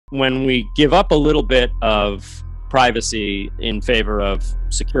When we give up a little bit of privacy in favor of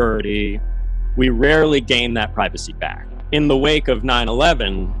security, we rarely gain that privacy back. In the wake of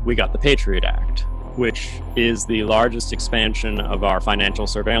 9/11, we got the Patriot Act, which is the largest expansion of our financial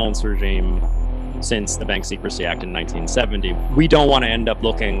surveillance regime since the Bank Secrecy Act in 1970. We don't want to end up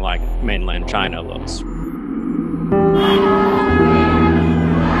looking like mainland China looks.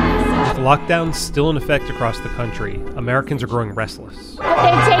 With lockdowns still in effect across the country, Americans are growing restless.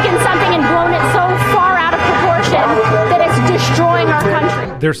 They've taken something and blown it so far out of proportion that it's destroying our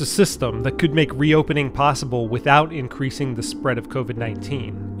country. There's a system that could make reopening possible without increasing the spread of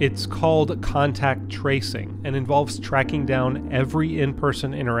COVID-19. It's called contact tracing and involves tracking down every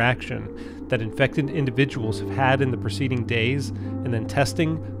in-person interaction that infected individuals have had in the preceding days, and then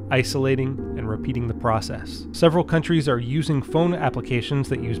testing, isolating, and repeating the process. Several countries are using phone applications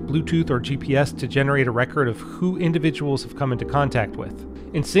that use Bluetooth or GPS to generate a record of who individuals have come into contact with.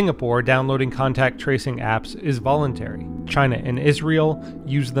 In Singapore, downloading contact tracing apps is voluntary. China and Israel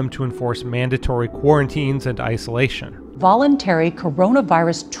use them to enforce mandatory quarantines and isolation. Voluntary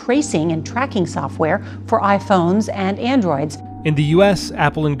coronavirus tracing and tracking software for iPhones and Androids. In the US,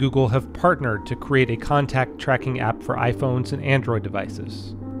 Apple and Google have partnered to create a contact tracking app for iPhones and Android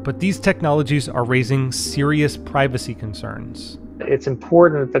devices. But these technologies are raising serious privacy concerns. It's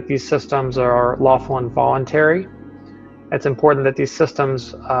important that these systems are lawful and voluntary. It's important that these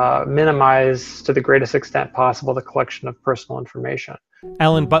systems minimize to the greatest extent possible the collection of personal information.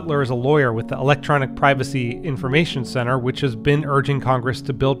 Alan Butler is a lawyer with the Electronic Privacy Information Center, which has been urging Congress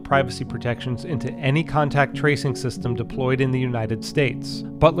to build privacy protections into any contact tracing system deployed in the United States.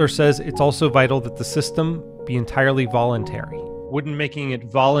 Butler says it's also vital that the system be entirely voluntary. Wouldn't making it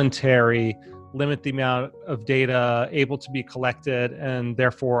voluntary limit the amount of data able to be collected and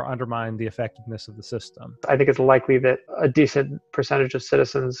therefore undermine the effectiveness of the system? I think it's likely that a decent percentage of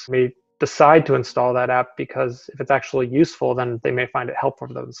citizens may decide to install that app because if it's actually useful, then they may find it helpful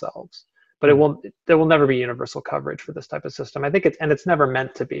for themselves. But there will never be universal coverage for this type of system. I think it's never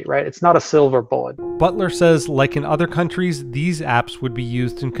meant to be, right? It's not a silver bullet. Butler says, like in other countries, these apps would be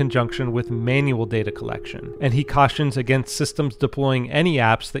used in conjunction with manual data collection. And he cautions against systems deploying any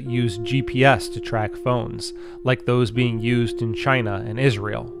apps that use GPS to track phones, like those being used in China and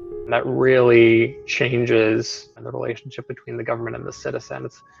Israel. That really changes the relationship between the government and the citizen.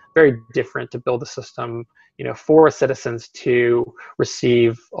 It's very different to build a system, for citizens to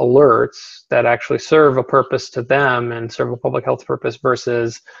receive alerts that actually serve a purpose to them and serve a public health purpose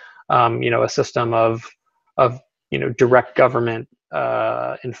versus, a system of direct government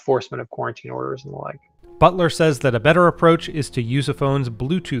enforcement of quarantine orders and the like. Butler says that a better approach is to use a phone's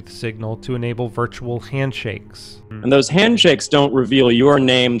Bluetooth signal to enable virtual handshakes. And those handshakes don't reveal your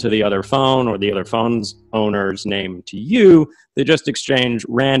name to the other phone or the other phone's owner's name to you. They just exchange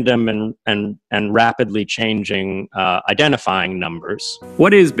random and rapidly changing identifying numbers.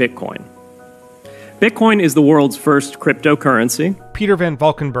 What is Bitcoin? Bitcoin is the world's first cryptocurrency. Peter Van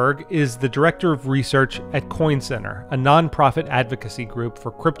Valkenburg is the director of research at Coin Center, a nonprofit advocacy group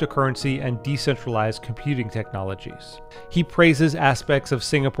for cryptocurrency and decentralized computing technologies. He praises aspects of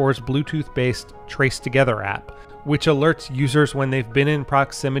Singapore's Bluetooth-based Trace Together app, which alerts users when they've been in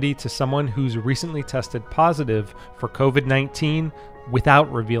proximity to someone who's recently tested positive for COVID-19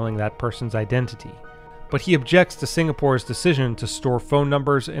 without revealing that person's identity. But he objects to Singapore's decision to store phone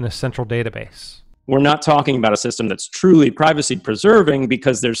numbers in a central database. We're not talking about a system that's truly privacy preserving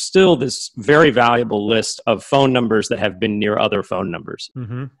because there's still this very valuable list of phone numbers that have been near other phone numbers.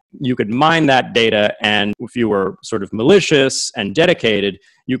 Mm-hmm. You could mine that data, and if you were sort of malicious and dedicated,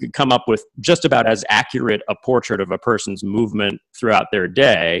 you could come up with just about as accurate a portrait of a person's movement throughout their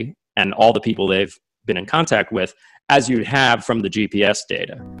day and all the people they've been in contact with as you'd have from the GPS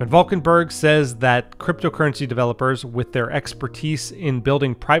data. But Valkenburg says that cryptocurrency developers, with their expertise in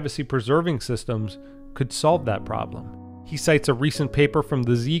building privacy-preserving systems, could solve that problem. He cites a recent paper from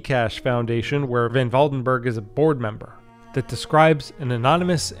the Zcash Foundation, where Van Valkenburg is a board member, that describes an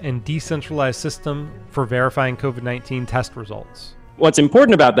anonymous and decentralized system for verifying COVID-19 test results. What's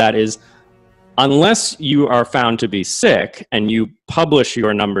important about that is, unless you are found to be sick and you publish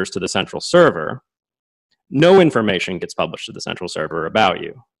your numbers to the central server, no information gets published to the central server about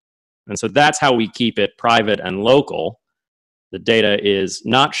you. And so that's how we keep it private and local. The data is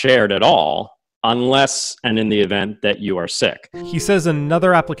not shared at all unless and in the event that you are sick. He says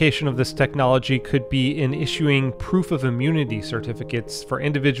another application of this technology could be in issuing proof of immunity certificates for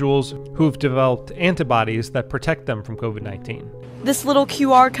individuals who have developed antibodies that protect them from COVID-19. This little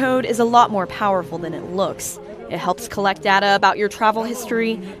QR code is a lot more powerful than it looks. It helps collect data about your travel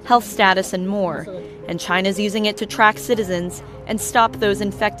history, health status, and more. And China's using it to track citizens and stop those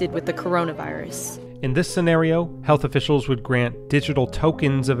infected with the coronavirus. In this scenario, health officials would grant digital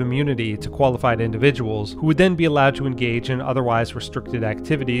tokens of immunity to qualified individuals who would then be allowed to engage in otherwise restricted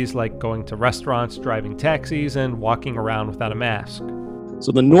activities like going to restaurants, driving taxis, and walking around without a mask.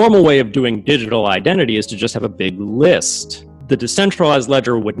 So the normal way of doing digital identity is to just have a big list. The decentralized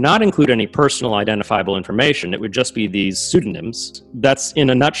ledger would not include any personal identifiable information. It would just be these pseudonyms. That's, in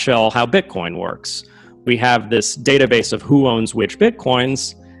a nutshell, how Bitcoin works. We have this database of who owns which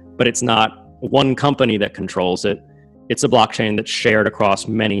Bitcoins, but it's not one company that controls it. It's a blockchain that's shared across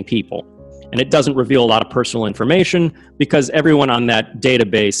many people. And it doesn't reveal a lot of personal information because everyone on that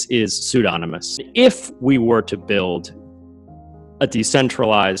database is pseudonymous. If we were to build a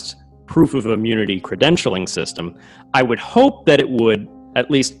decentralized proof of immunity credentialing system, I would hope that it would at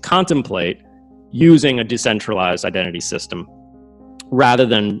least contemplate using a decentralized identity system rather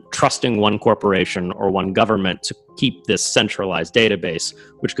than trusting one corporation or one government to keep this centralized database,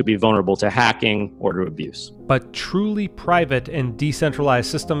 which could be vulnerable to hacking or to abuse. But truly private and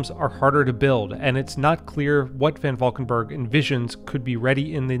decentralized systems are harder to build, and it's not clear what Van Valkenburg envisions could be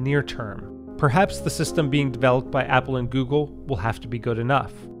ready in the near term. Perhaps the system being developed by Apple and Google will have to be good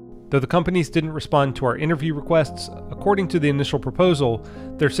enough. Though the companies didn't respond to our interview requests, according to the initial proposal,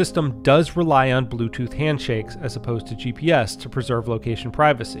 their system does rely on Bluetooth handshakes as opposed to GPS to preserve location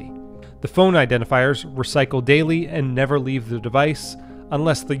privacy. The phone identifiers recycle daily and never leave the device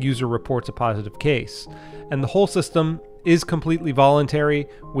unless the user reports a positive case. And the whole system is completely voluntary,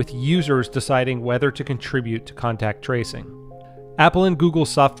 with users deciding whether to contribute to contact tracing. Apple and Google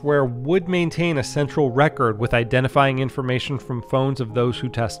software would maintain a central record with identifying information from phones of those who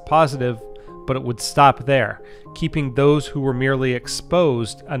test positive, but it would stop there, keeping those who were merely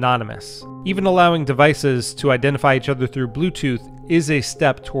exposed anonymous. Even allowing devices to identify each other through Bluetooth is a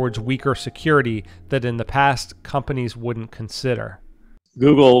step towards weaker security that in the past companies wouldn't consider.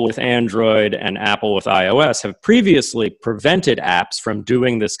 Google with Android and Apple with iOS have previously prevented apps from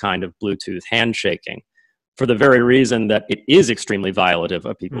doing this kind of Bluetooth handshaking, for the very reason that it is extremely violative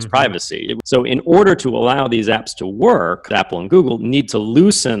of people's privacy. So in order to allow these apps to work, Apple and Google need to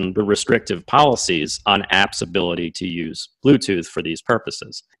loosen the restrictive policies on apps' ability to use Bluetooth for these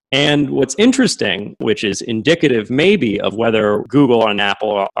purposes. And what's interesting, which is indicative maybe of whether Google and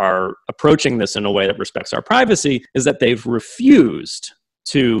Apple are approaching this in a way that respects our privacy, is that they've refused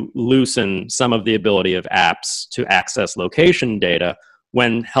to loosen some of the ability of apps to access location data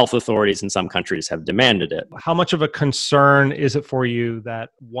when health authorities in some countries have demanded it. How much of a concern is it for you that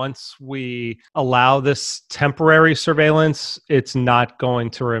once we allow this temporary surveillance, it's not going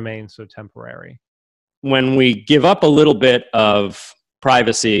to remain so temporary? When we give up a little bit of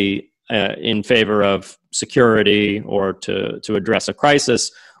privacy in favor of security or to address a crisis,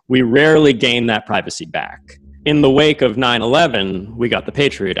 we rarely gain that privacy back. In the wake of 9/11, we got the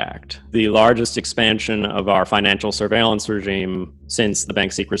Patriot Act, the largest expansion of our financial surveillance regime since the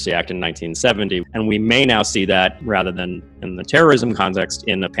Bank Secrecy Act in 1970. And we may now see that, rather than in the terrorism context,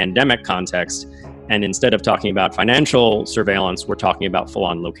 in the pandemic context. And instead of talking about financial surveillance, we're talking about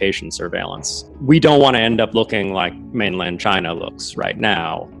full-on location surveillance. We don't want to end up looking like mainland China looks right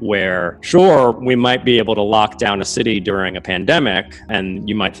now, where, sure, we might be able to lock down a city during a pandemic, and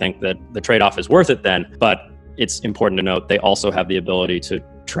you might think that the trade-off is worth it then, but it's important to note they also have the ability to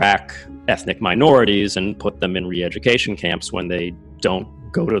track ethnic minorities and put them in re-education camps when they don't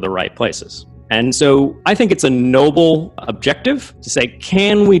go to the right places. And so I think it's a noble objective to say,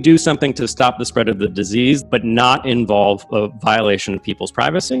 can we do something to stop the spread of the disease, but not involve a violation of people's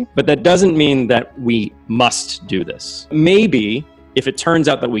privacy? But that doesn't mean that we must do this. Maybe if it turns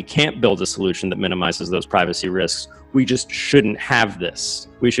out that we can't build a solution that minimizes those privacy risks, we just shouldn't have this.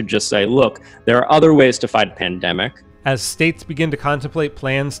 We should just say, look, there are other ways to fight a pandemic. As states begin to contemplate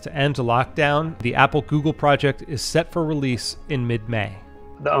plans to end lockdown, the Apple-Google project is set for release in mid-May.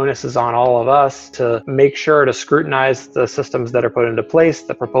 The onus is on all of us to make sure to scrutinize the systems that are put into place,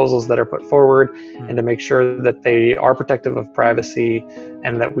 the proposals that are put forward, and to make sure that they are protective of privacy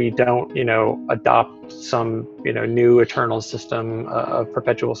and that we don't, adopt some, new eternal system of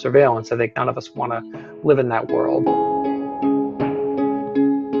perpetual surveillance. I think none of us want to live in that world.